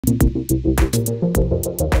Hi,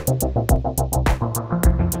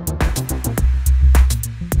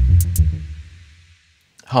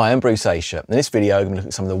 I'm Bruce Aisher. In this video, I'm going to look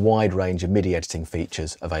at some of the wide range of MIDI editing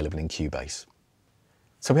features available in Cubase.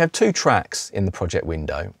 So we have two tracks in the project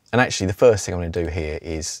window, and actually the first thing I'm going to do here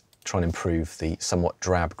is try and improve the somewhat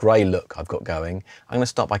drab grey look I've got going. I'm going to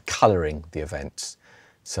start by colouring the events.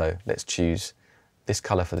 So let's choose this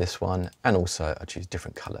colour for this one, and also I'll choose a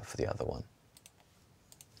different colour for the other one.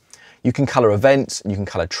 You can colour events and you can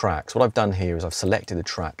colour tracks. What I've done here is I've selected the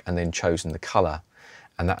track and then chosen the colour,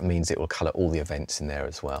 and that means it will colour all the events in there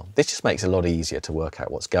as well. This just makes it a lot easier to work out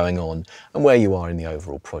what's going on and where you are in the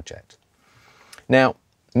overall project. Now,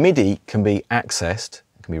 MIDI can be accessed,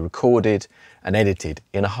 can be recorded and edited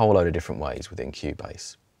in a whole load of different ways within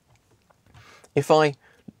Cubase. If I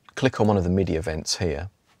click on one of the MIDI events here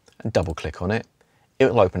and double click on it, it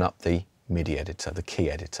will open up the MIDI editor, the key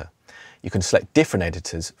editor. You can select different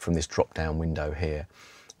editors from this drop-down window here.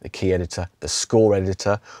 The key editor, the score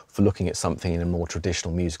editor for looking at something in a more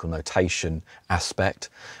traditional musical notation aspect.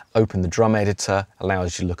 Open the drum editor,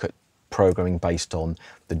 allows you to look at programming based on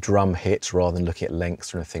the drum hits rather than looking at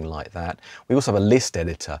lengths or anything like that. We also have a list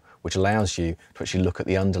editor, which allows you to actually look at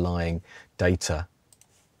the underlying data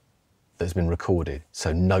that's been recorded.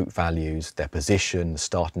 So note values, their position, the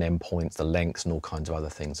start and end points, the lengths, and all kinds of other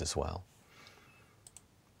things as well.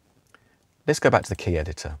 Let's go back to the key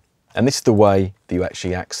editor. And this is the way that you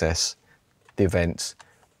actually access the events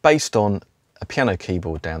based on a piano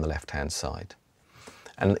keyboard down the left-hand side.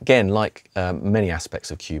 And again, like many aspects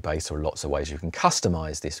of Cubase, there are lots of ways you can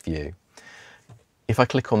customize this view. If I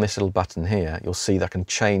click on this little button here, you'll see that I can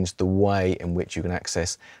change the way in which you can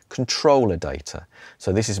access controller data.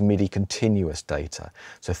 So this is MIDI continuous data.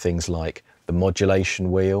 So things like the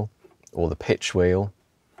modulation wheel or the pitch wheel,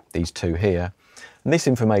 these two here. And this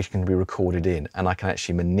information can be recorded in, and I can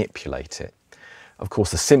actually manipulate it. Of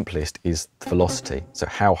course, the simplest is the velocity, so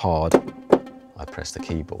how hard I press the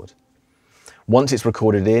keyboard. Once it's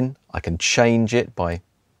recorded in, I can change it by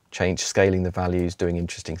scaling the values, doing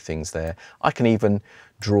interesting things there. I can even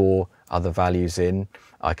draw other values in.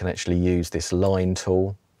 I can actually use this line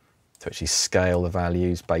tool to actually scale the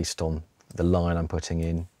values based on the line I'm putting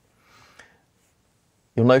in.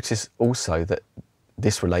 You'll notice also that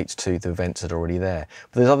this relates to the events that are already there.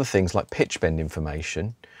 But there's other things like pitch bend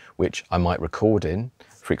information, which I might record in.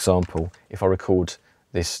 For example, if I record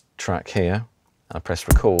this track here, and I press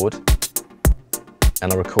record,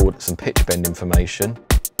 and I record some pitch bend information,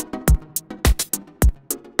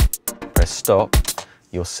 press stop,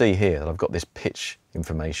 you'll see here that I've got this pitch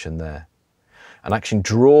information there. And I can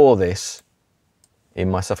draw this in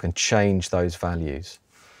myself, I can change those values.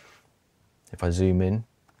 If I zoom in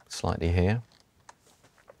slightly here,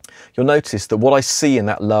 you'll notice that what I see in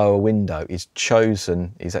that lower window is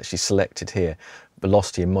actually selected here.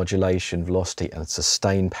 Velocity and modulation, velocity and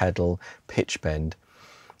sustain pedal, pitch bend.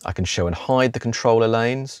 I can show and hide the controller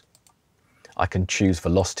lanes. I can choose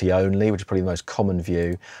velocity only, which is probably the most common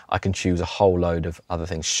view. I can choose a whole load of other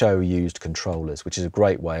things, show used controllers, which is a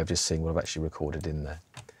great way of just seeing what I've actually recorded in there.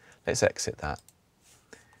 Let's exit that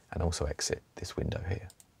and also exit this window here.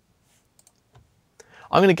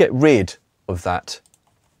 I'm going to get rid of that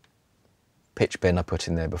pitch bend I put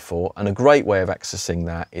in there before, and a great way of accessing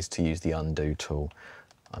that is to use the undo tool.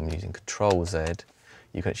 I'm using Control Z.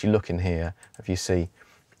 You can actually look in here. If you see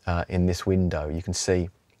in this window, you can see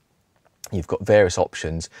you've got various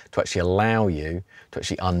options to actually allow you to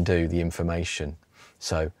actually undo the information.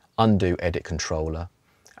 So undo edit controller,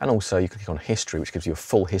 and also you can click on history, which gives you a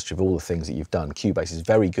full history of all the things that you've done. Cubase is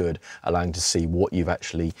very good allowing to see what you've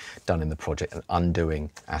actually done in the project and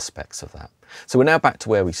undoing aspects of that. So we're now back to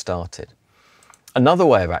where we started. Another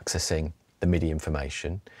way of accessing the MIDI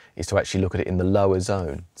information is to actually look at it in the lower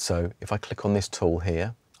zone. So if I click on this tool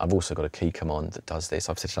here, I've also got a key command that does this.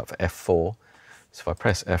 I've set it up for F4. So if I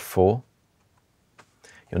press F4,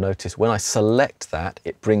 you'll notice when I select that,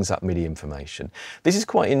 it brings up MIDI information. This is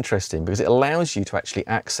quite interesting because it allows you to actually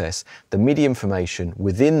access the MIDI information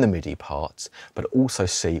within the MIDI parts, but also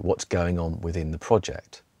see what's going on within the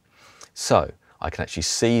project. So I can actually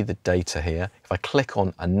see the data here. If I click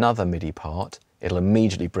on another MIDI part, it'll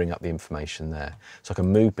immediately bring up the information there. So I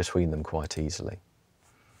can move between them quite easily.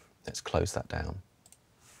 Let's close that down.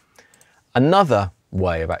 Another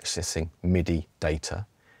way of accessing MIDI data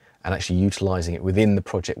and actually utilising it within the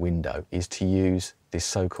project window is to use this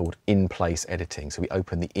so-called in-place editing. So we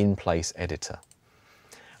open the in-place editor,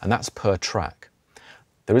 and that's per track.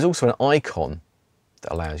 There is also an icon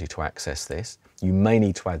that allows you to access this. You may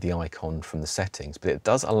need to add the icon from the settings, but it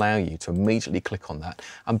does allow you to immediately click on that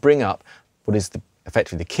and bring up what is the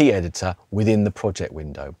effectively the key editor within the project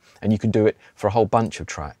window. And you can do it for a whole bunch of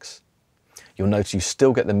tracks. You'll notice you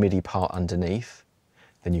still get the MIDI part underneath,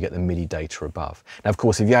 then you get the MIDI data above. Now, of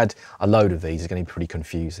course, if you add a load of these, it's going to be pretty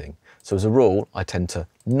confusing. So as a rule, I tend to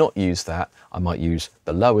not use that. I might use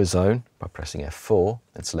the lower zone by pressing F4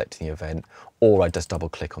 and selecting the event, or I just double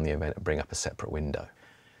click on the event and bring up a separate window.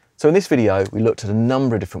 So in this video, we looked at a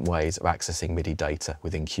number of different ways of accessing MIDI data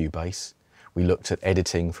within Cubase. We looked at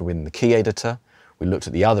editing from within the key editor. We looked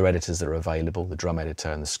at the other editors that are available, the drum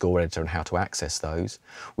editor and the score editor, and how to access those.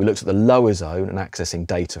 We looked at the lower zone and accessing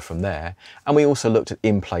data from there. And we also looked at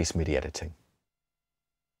in-place MIDI editing.